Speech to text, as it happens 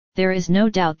There is no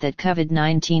doubt that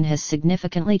COVID-19 has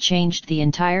significantly changed the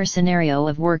entire scenario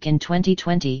of work in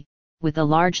 2020, with a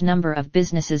large number of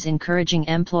businesses encouraging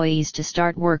employees to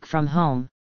start work from home.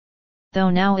 Though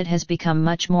now it has become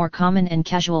much more common and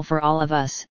casual for all of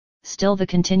us, still the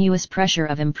continuous pressure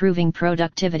of improving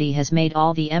productivity has made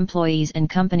all the employees and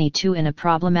company too in a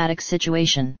problematic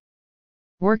situation.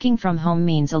 Working from home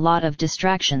means a lot of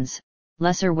distractions,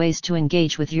 lesser ways to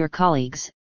engage with your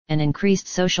colleagues, and increased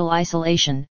social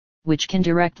isolation, which can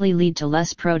directly lead to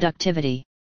less productivity.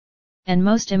 And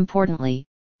most importantly,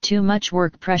 too much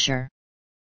work pressure.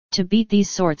 To beat these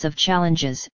sorts of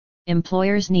challenges,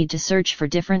 employers need to search for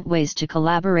different ways to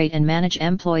collaborate and manage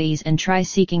employees and try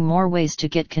seeking more ways to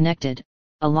get connected,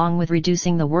 along with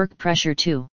reducing the work pressure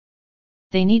too.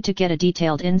 They need to get a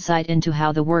detailed insight into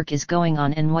how the work is going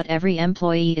on and what every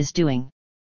employee is doing.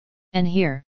 And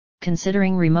here,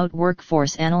 considering remote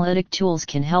workforce analytic tools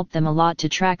can help them a lot to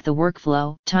track the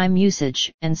workflow, time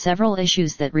usage, and several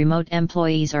issues that remote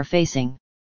employees are facing.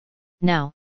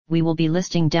 Now, we will be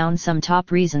listing down some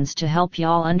top reasons to help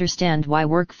y'all understand why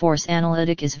workforce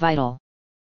analytic is vital.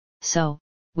 So,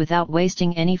 without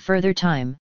wasting any further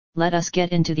time, let us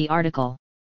get into the article.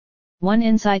 1.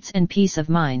 Insights and peace of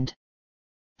mind.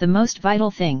 The most vital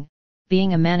thing,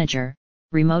 being a manager,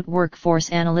 remote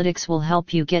workforce analytics will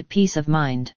help you get peace of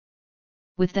mind.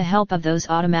 With the help of those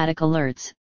automatic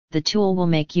alerts, the tool will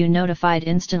make you notified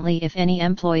instantly if any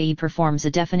employee performs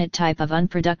a definite type of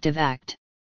unproductive act.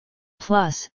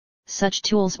 Plus, such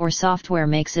tools or software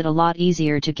makes it a lot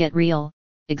easier to get real,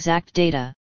 exact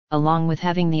data, along with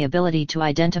having the ability to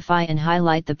identify and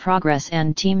highlight the progress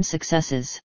and team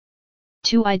successes.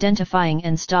 2. Identifying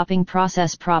and stopping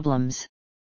process problems.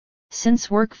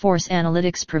 Since Workforce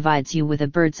Analytics provides you with a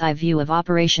bird's-eye view of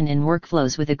operation in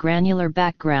workflows with a granular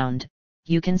background,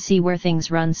 you can see where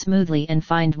things run smoothly and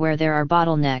find where there are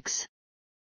bottlenecks.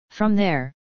 From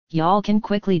there, y'all can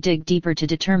quickly dig deeper to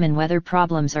determine whether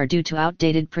problems are due to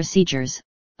outdated procedures,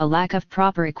 a lack of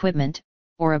proper equipment,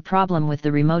 or a problem with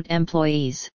the remote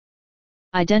employees.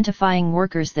 Identifying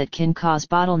workers that can cause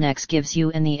bottlenecks gives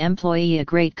you and the employee a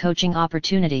great coaching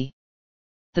opportunity.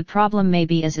 The problem may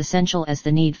be as essential as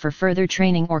the need for further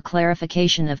training or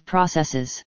clarification of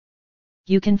processes.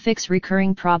 You can fix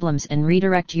recurring problems and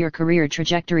redirect your career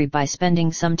trajectory by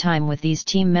spending some time with these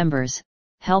team members,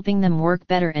 helping them work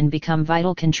better and become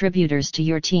vital contributors to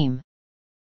your team.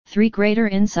 3. Greater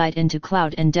insight into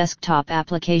cloud and desktop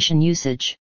application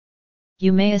usage.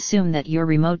 You may assume that your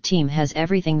remote team has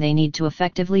everything they need to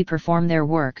effectively perform their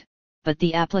work, but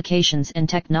the applications and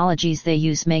technologies they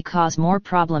use may cause more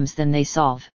problems than they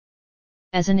solve.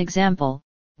 As an example,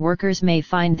 workers may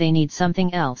find they need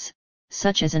something else,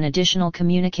 such as an additional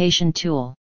communication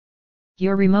tool.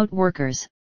 Your remote workers,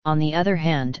 on the other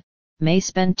hand, may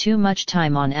spend too much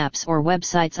time on apps or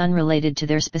websites unrelated to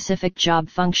their specific job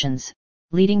functions,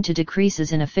 leading to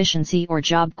decreases in efficiency or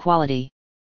job quality.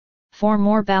 4.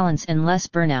 More balance and less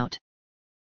burnout.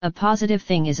 A positive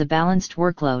thing is a balanced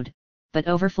workload, but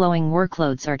overflowing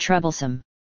workloads are troublesome.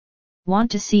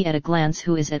 Want to see at a glance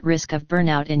who is at risk of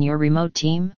burnout in your remote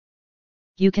team?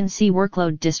 You can see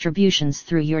workload distributions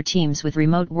through your teams with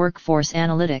remote workforce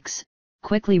analytics,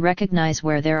 quickly recognize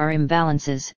where there are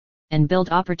imbalances, and build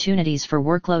opportunities for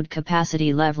workload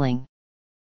capacity leveling.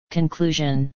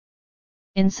 Conclusion.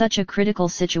 In such a critical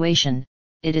situation,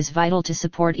 it is vital to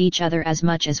support each other as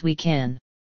much as we can.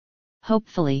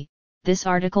 Hopefully, this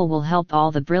article will help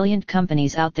all the brilliant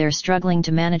companies out there struggling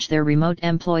to manage their remote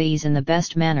employees in the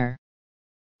best manner.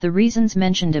 The reasons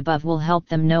mentioned above will help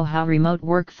them know how remote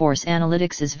workforce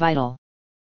analytics is vital.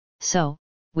 So,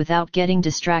 without getting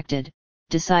distracted,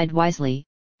 decide wisely,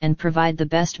 and provide the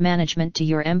best management to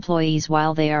your employees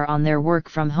while they are on their work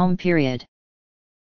from home period.